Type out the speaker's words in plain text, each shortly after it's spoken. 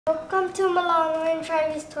Welcome to Milano and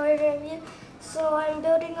Travis toy review. So I'm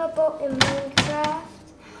building a boat in Minecraft.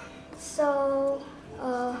 So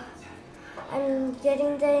I'm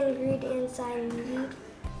getting the ingredients I need.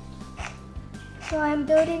 So I'm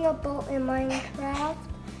building a boat in Minecraft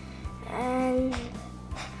and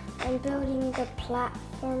I'm building the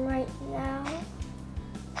platform right now.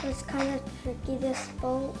 It's kind of tricky, this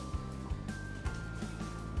boat.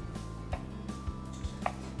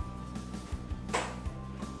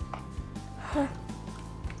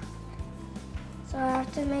 So I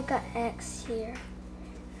have to make an X here,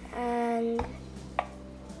 and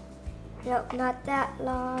nope, not that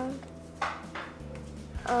long.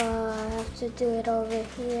 I have to do it over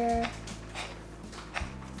here.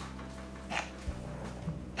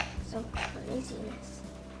 Some craziness.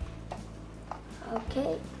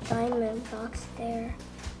 Okay, diamond blocks there.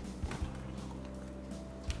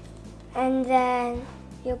 And then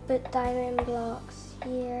you put diamond blocks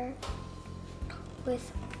here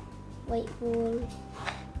with white wool.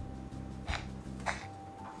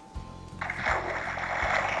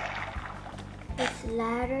 With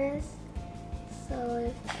ladders, so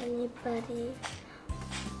if anybody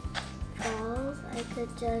falls, I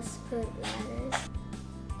could just put ladders.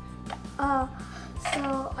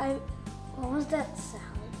 What was that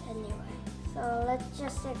sound anyway? So let's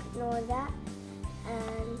just ignore that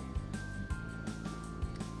and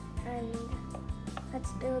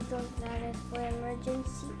let's build those ladders for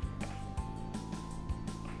emergency.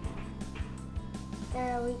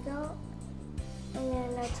 There we go. And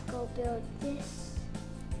then let's go build this.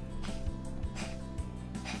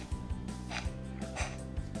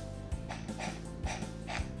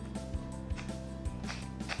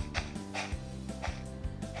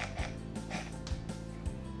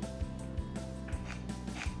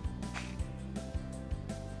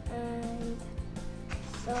 And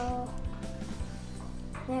so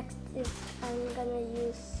next is I'm gonna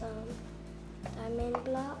use some diamond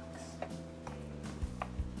blocks.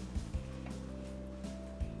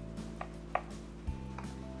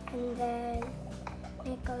 And then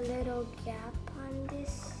make a little gap on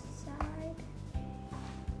this side.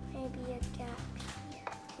 Maybe a gap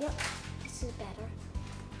here. Yep, this is better.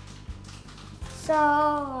 So,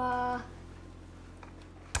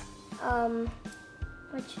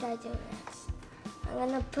 what should I do next? I'm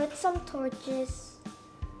gonna put some torches.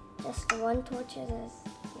 Just one torch is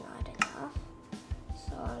not enough.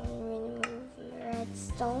 So I'm gonna remove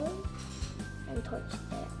redstone and torch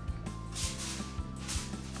there.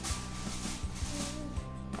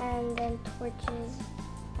 And then torches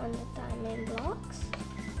on the diamond blocks.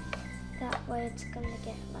 That way it's gonna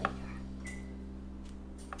get lighter.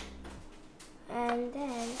 And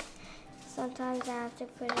then sometimes I have to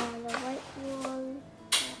put it on the white wool.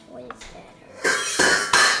 That way it's better.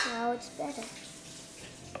 Now it's better.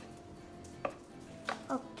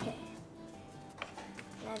 Okay.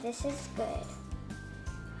 Now this is good.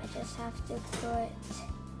 I just have to put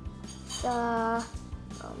the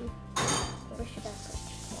where should I put?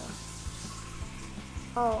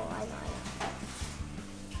 Oh, I know.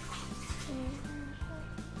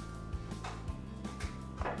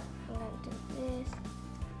 I'm gonna do this.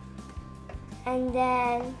 And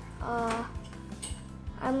then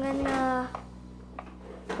I'm gonna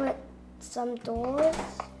put some doors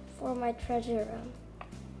for my treasure room.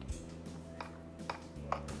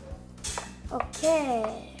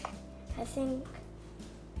 Okay. I think,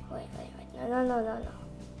 wait. No.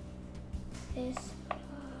 This,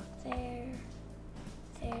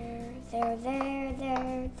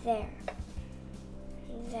 there.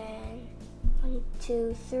 And then 1,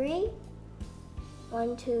 2, 3.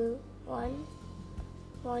 1, 2, 1.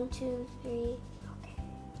 1, 2, 3. Okay.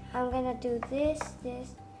 I'm gonna do this.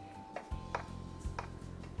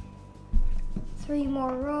 3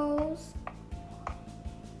 more rows.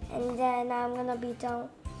 And then I'm gonna be done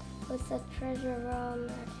with the treasure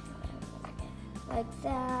room. Like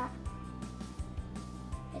that.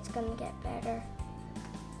 It's gonna get better.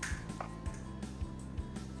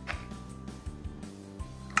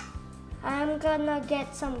 I'm gonna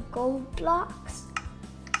get some gold blocks.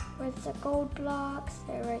 Where's the gold blocks?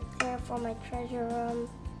 They're right there for my treasure room.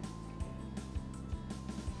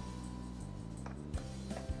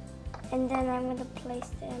 And then I'm gonna place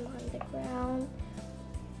them on the ground.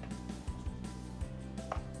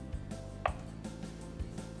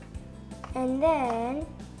 And then,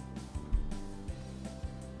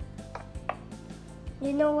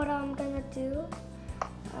 you know what I'm gonna do?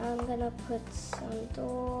 I'm gonna put some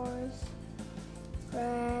doors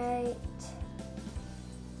right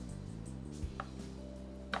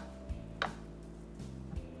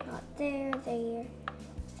not there, there,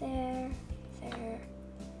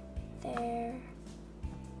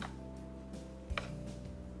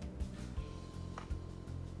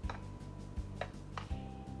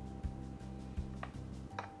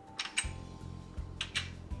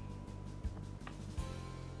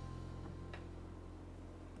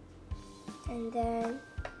 And then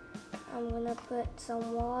I'm gonna put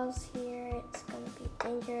some walls here. It's gonna be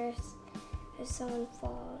dangerous if someone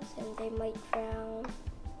falls and they might drown.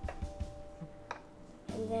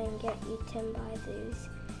 And then get eaten by those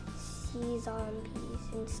sea zombies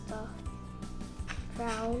and stuff.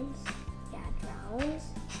 Drowns. Yeah, drowns.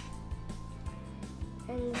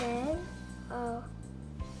 And then,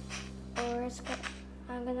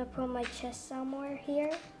 I'm gonna put my chest somewhere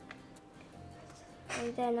here.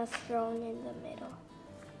 And then a throne in the middle.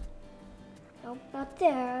 Nope, not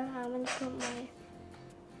there. I'm gonna put my,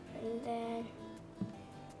 and then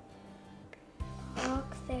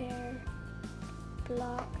block there,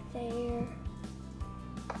 block there.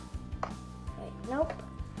 Wait, nope.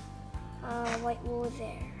 White wool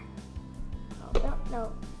there. Oh,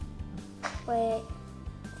 no. Wait,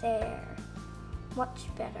 there. Much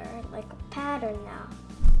better, like a pattern now.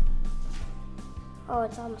 Oh,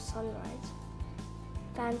 it's almost sunrise.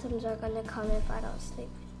 Phantoms are gonna come if I don't sleep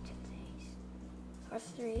for 2 days. Or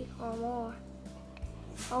 3 or more.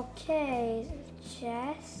 Okay,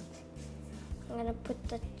 chest. I'm gonna put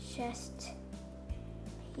the chest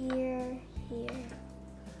here.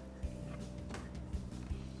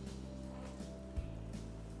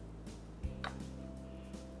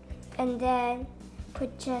 And then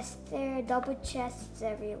put chests there, double chests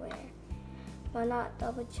everywhere. Well, not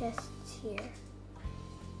double chests here.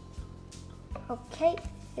 Okay,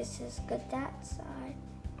 this is good that side.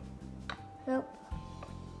 Nope.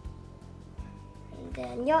 And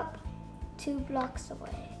then, yup, 2 blocks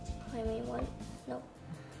away. I mean, 1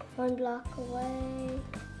 block away.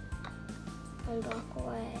 1 block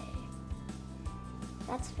away.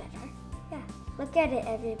 That's better. Yeah, look at it,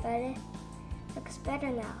 everybody. Looks better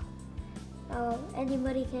now.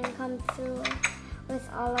 Anybody can come through with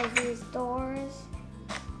all of these doors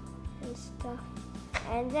and stuff.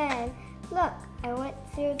 And then, look, I went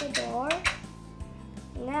through the door.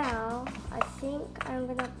 Now, I think I'm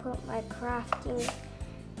gonna put my crafting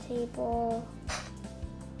table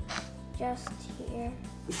just here.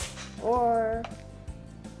 Or,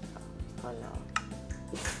 oh no.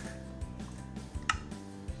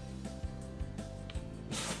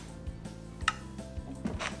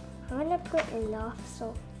 I'm gonna put enough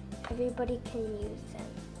so everybody can use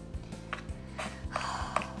them.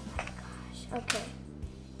 Oh my gosh. Okay.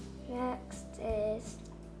 Next is,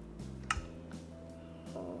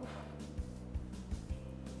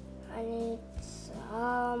 I need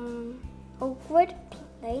some oak wood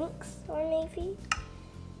planks, or maybe.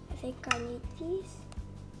 I think I need these.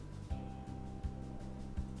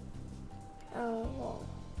 Oh, whoa.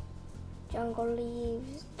 Jungle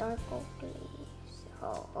leaves, dark oak leaves.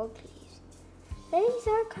 Oh, oak leaves. These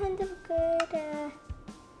are kind of good.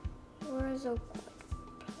 Where's oak wood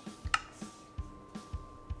planks?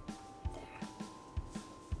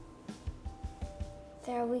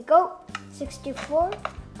 There we go. 64.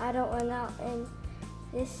 I don't run out in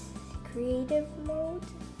this creative mode.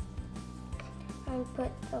 I'm gonna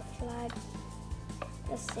put the flag,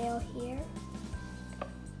 the sail here.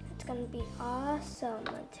 It's gonna be awesome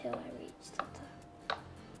until I reach the top.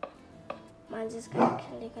 Mine's just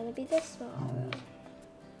actually gonna be this small room.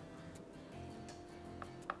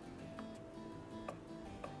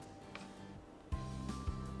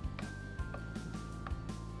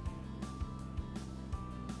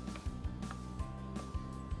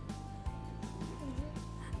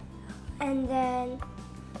 And then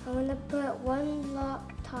I'm gonna put 1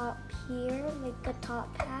 block top here, like a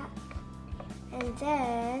top hat. And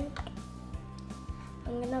then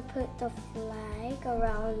I'm gonna put the flag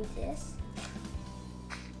around this.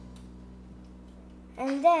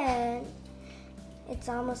 And then it's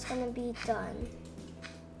almost gonna be done.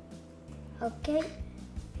 Okay.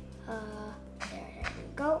 There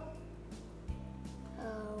we go.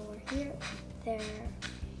 We're here. There.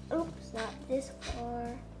 Oops, not this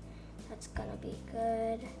far. That's gonna be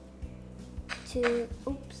good. 2.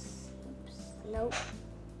 Oops. Nope.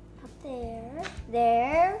 Up there.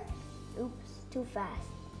 There. Oops. Too fast.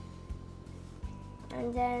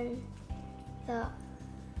 And then the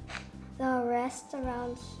rest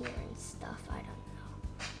around here and stuff. I don't know.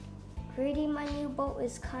 Creating my new boat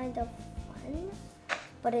is kind of fun,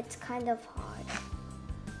 but it's kind of hard.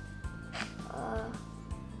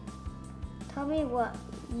 Tell me what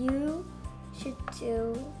you should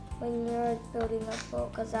do when you're building a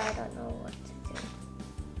boat, because I don't know what to do.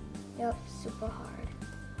 Yep, super hard.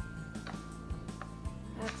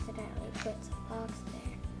 Accidentally put some blocks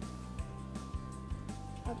there.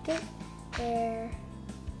 Okay,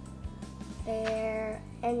 there,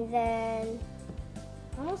 and then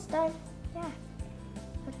almost done. Yeah,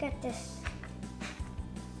 look at this.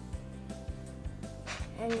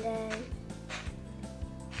 And then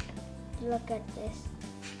look at this.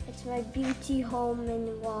 It's my beauty home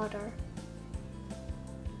in water.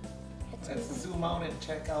 Let's zoom out and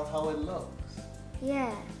check out how it looks.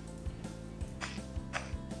 Yeah.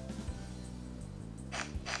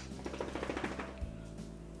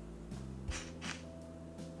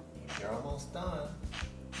 You're almost done.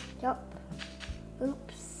 Yup.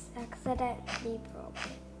 Oops, accidentally broke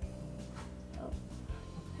it. Oh.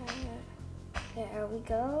 There we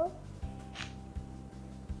go.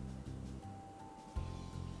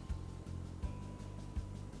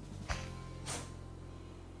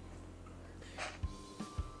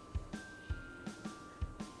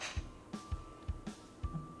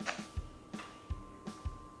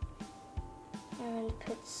 And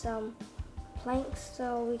put some planks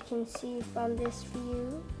so we can see from this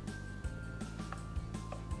view.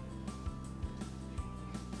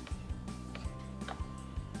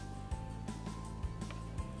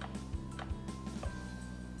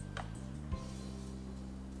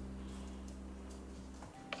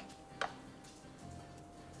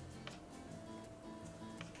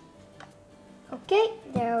 Okay,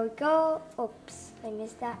 there we go. Oops, I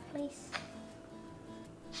missed that place.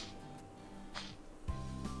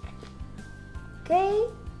 Okay,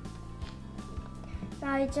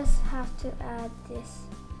 now I just have to add this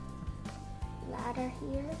ladder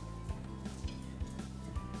here.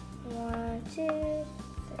 1, 2, 3,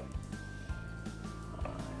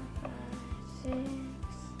 4, 5, 6.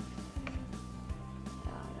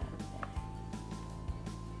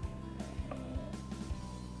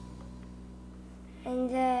 And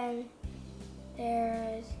then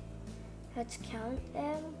there's, let's count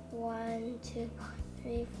them. 1, 2,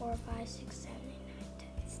 3, 4, 5, 6, 7, 8, 9, 10.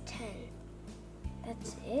 It's 10.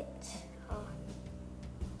 That's it. Oh.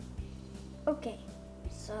 Okay,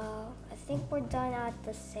 so I think we're done at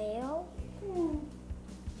the sail.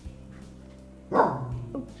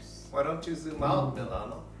 Oops. Why don't you zoom out,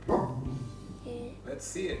 Milano? Yeah. Let's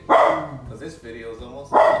see it. Because this video is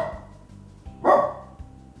almost done.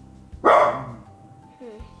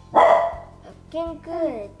 Looking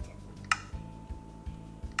good.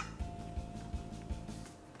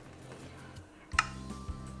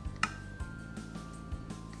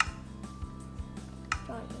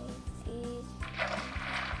 Don't need these.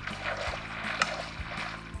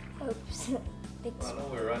 Oops. Milano,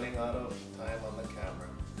 we're running out of time on the camera.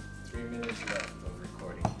 3 minutes left of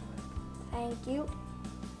recording time. Thank you.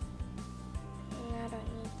 And I don't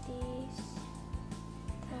need these.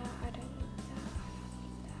 I don't need that.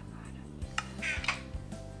 I don't need that.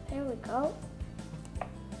 There we go.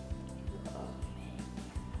 Oh man.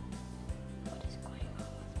 What is going on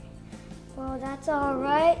with me? Well, that's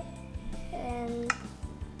alright. And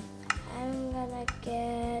I'm gonna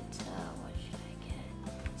get, what should I get?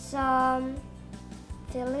 Some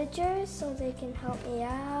villagers so they can help me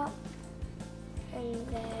out. And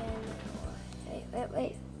then,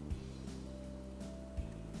 wait.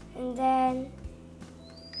 And then,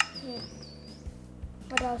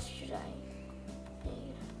 what else should I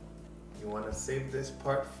need? You want to save this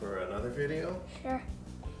part for another video? Sure.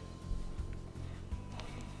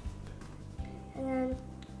 And then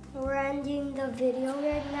we're ending the video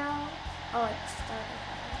right now. Oh, it started.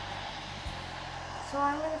 So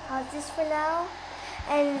I'm gonna pause this for now,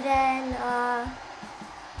 and then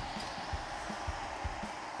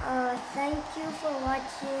thank you for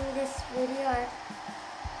watching this video.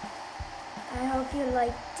 I hope you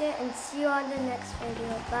liked it, and see you on the next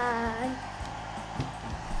video. Bye.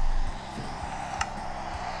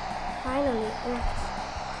 Finally.